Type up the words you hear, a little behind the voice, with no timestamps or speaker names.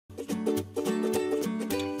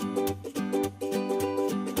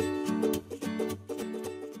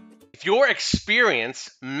If your experience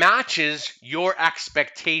matches your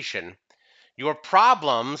expectation, your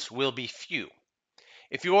problems will be few.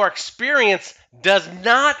 If your experience does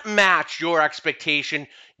not match your expectation,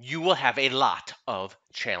 you will have a lot of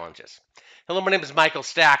challenges. Hello, my name is Michael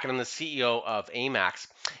Stack, and I'm the CEO of AMAX.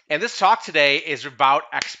 And this talk today is about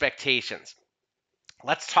expectations.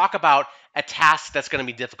 Let's talk about a task that's going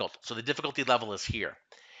to be difficult. So the difficulty level is here.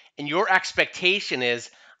 And your expectation is,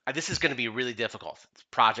 this is going to be really difficult. This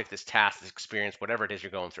project, this task, this experience, whatever it is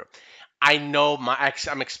you're going through. I know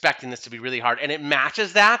I'm expecting this to be really hard, and it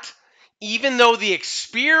matches that. Even though the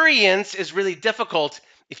experience is really difficult,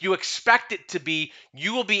 if you expect it to be,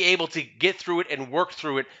 you will be able to get through it and work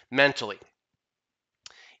through it mentally.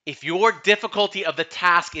 If your difficulty of the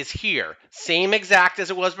task is here, same exact as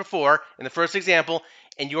it was before in the first example,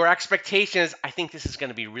 and your expectation is, I think this is going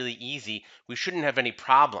to be really easy, we shouldn't have any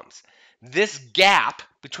problems. This gap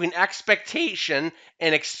between expectation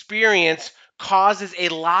and experience causes a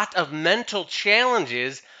lot of mental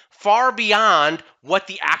challenges far beyond what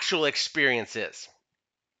the actual experience is.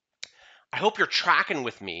 I hope you're tracking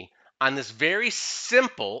with me on this very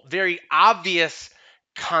simple, very obvious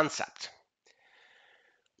concept.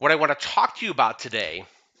 What I want to talk to you about today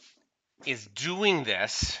is doing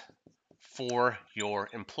this for your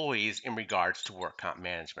employees in regards to work comp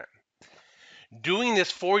management. Doing this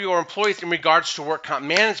for your employees in regards to work comp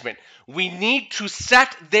management, we need to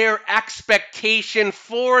set their expectation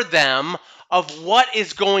for them of what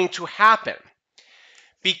is going to happen.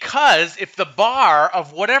 Because if the bar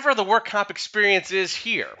of whatever the work comp experience is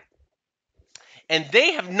here, and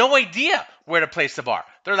they have no idea where to place the bar.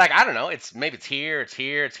 They're like, I don't know, maybe it's here, it's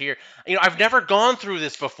here, it's here. I've never gone through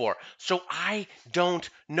this before, so I don't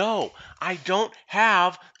know. I don't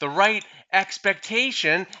have the right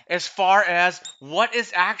expectation as far as what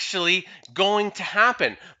is actually going to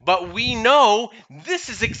happen. But we know this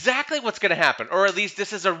is exactly what's going to happen, or at least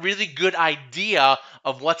this is a really good idea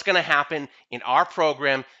of what's going to happen in our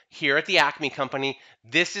program here at the Acme Company.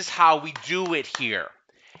 This is how we do it here.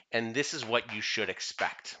 And this is what you should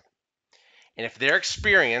expect. And if their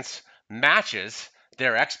experience matches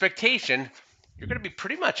their expectation, you're going to be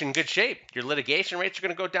pretty much in good shape. Your litigation rates are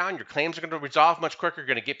going to go down. Your claims are going to resolve much quicker. You're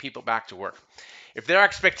going to get people back to work. If their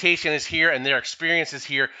expectation is here and their experience is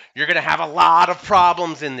here, you're going to have a lot of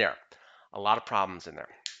problems in there. A lot of problems in there.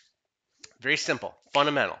 Very simple.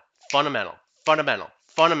 Fundamental. Fundamental. Fundamental.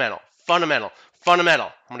 Fundamental. Fundamental.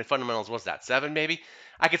 Fundamental. How many fundamentals was that? 7 maybe?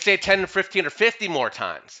 I could say 10 or 15 or 50 more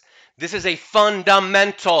times. This is a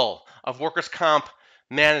fundamental of workers' comp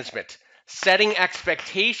management. Setting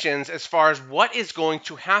expectations as far as what is going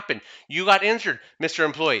to happen. You got injured, Mr.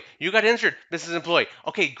 Employee. You got injured, Mrs. Employee.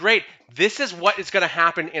 Okay, great. This is what is going to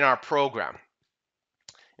happen in our program.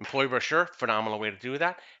 Employee brochure, phenomenal way to do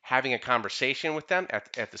that. Having a conversation with them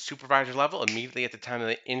at the supervisor level immediately at the time of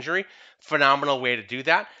the injury, phenomenal way to do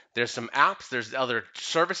that. There's some apps, there's other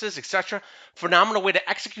services, etc. Phenomenal way to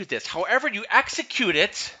execute this. However you execute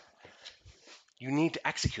it, you need to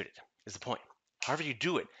execute it, is the point. However you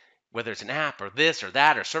do it, whether it's an app or this or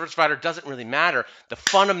that or service provider, doesn't really matter. The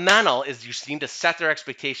fundamental is you need to set their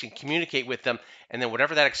expectation, communicate with them, and then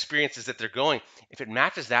whatever that experience is that they're going, if it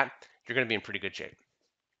matches that, you're going to be in pretty good shape.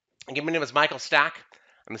 Again, my name is Michael Stack.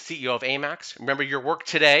 I'm the CEO of AMAX. Remember, your work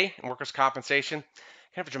today in workers' compensation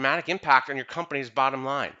can have a dramatic impact on your company's bottom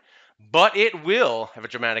line, but it will have a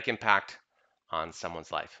dramatic impact on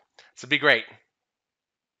someone's life. So be great.